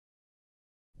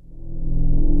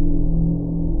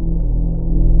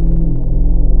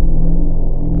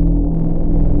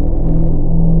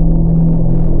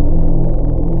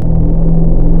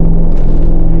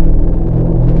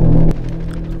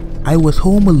I was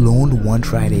home alone one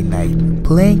Friday night,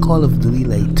 playing Call of Duty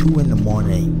like 2 in the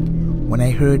morning, when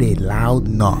I heard a loud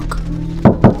knock.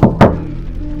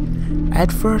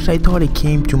 At first I thought it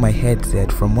came to my headset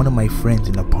from one of my friends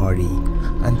in a party,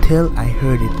 until I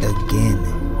heard it again.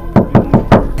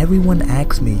 Everyone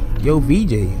asked me, "Yo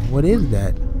VJ, what is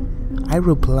that?" I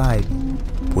replied,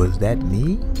 "Was that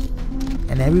me?"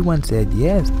 And everyone said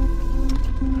yes.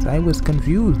 So I was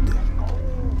confused.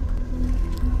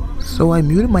 So I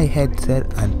muted my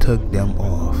headset and took them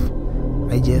off.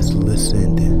 I just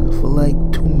listened for like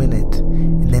 2 minutes,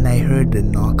 and then I heard the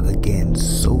knock again,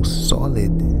 so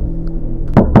solid,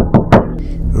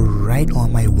 right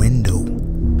on my window.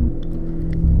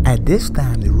 At this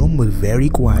time the room was very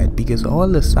quiet because all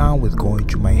the sound was going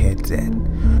through my headset.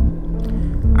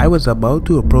 I was about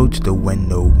to approach the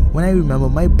window when I remember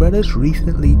my brothers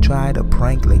recently tried a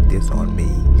prank like this on me.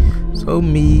 So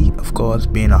me, of course,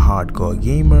 being a hardcore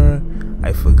gamer,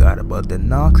 I forgot about the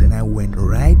knocks and I went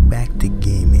right back to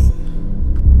gaming.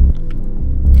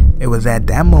 It was at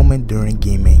that moment during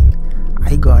gaming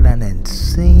I got an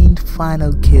insane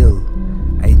final kill.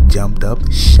 I jumped up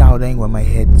shouting when my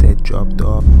headset dropped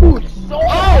off.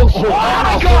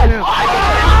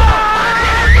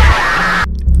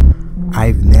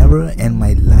 I've never in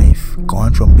my life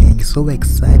gone from being so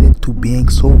excited to being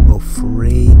so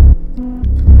afraid.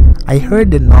 I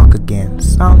heard the knock again,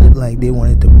 sounded like they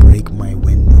wanted to break my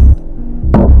window.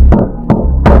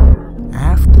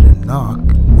 After the knock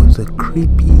was a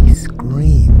creepy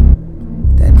scream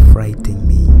that frightened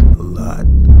me a lot.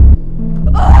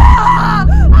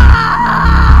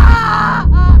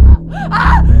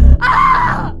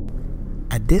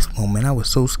 At this moment I was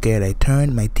so scared I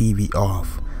turned my TV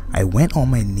off. I went on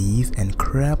my knees and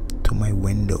crept to my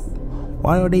window.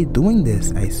 Why are they doing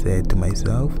this? I said to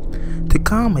myself. To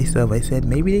calm myself, I said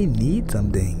maybe they need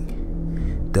something.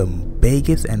 The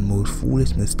biggest and most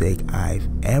foolish mistake I've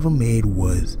ever made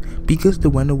was, because the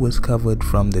window was covered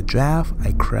from the draft,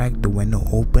 I cracked the window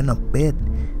open a bit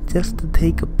just to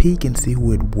take a peek and see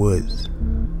who it was.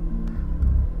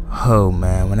 Oh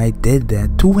man, when I did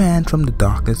that, 2 hands from the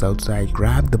darkness outside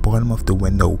grabbed the bottom of the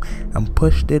window and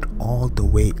pushed it all the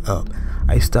way up.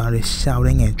 I started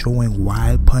shouting and throwing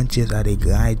wild punches at a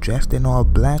guy dressed in all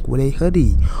black with a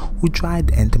hoodie who tried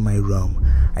to enter my room.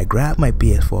 I grabbed my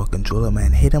PS4 controller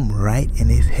and hit him right in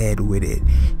his head with it.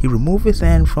 He removed his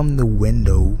hand from the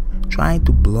window, trying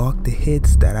to block the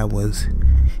hits that I was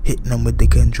hitting him with the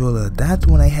controller. That's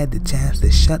when I had the chance to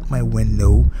shut my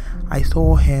window. I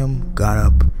saw him, got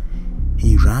up.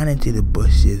 He ran into the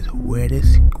bushes where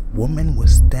this woman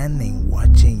was standing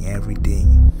watching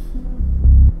everything.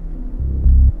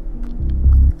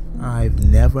 I've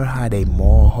never had a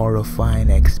more horrifying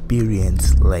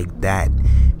experience like that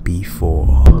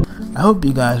before. I hope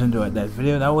you guys enjoyed that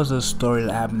video. That was a story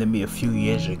that happened to me a few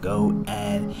years ago,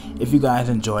 and if you guys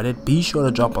enjoyed it, be sure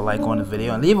to drop a like on the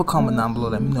video and leave a comment down below.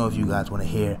 Let me know if you guys want to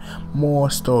hear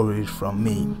more stories from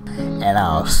me, and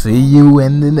I'll see you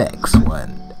in the next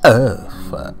one.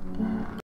 Fuck.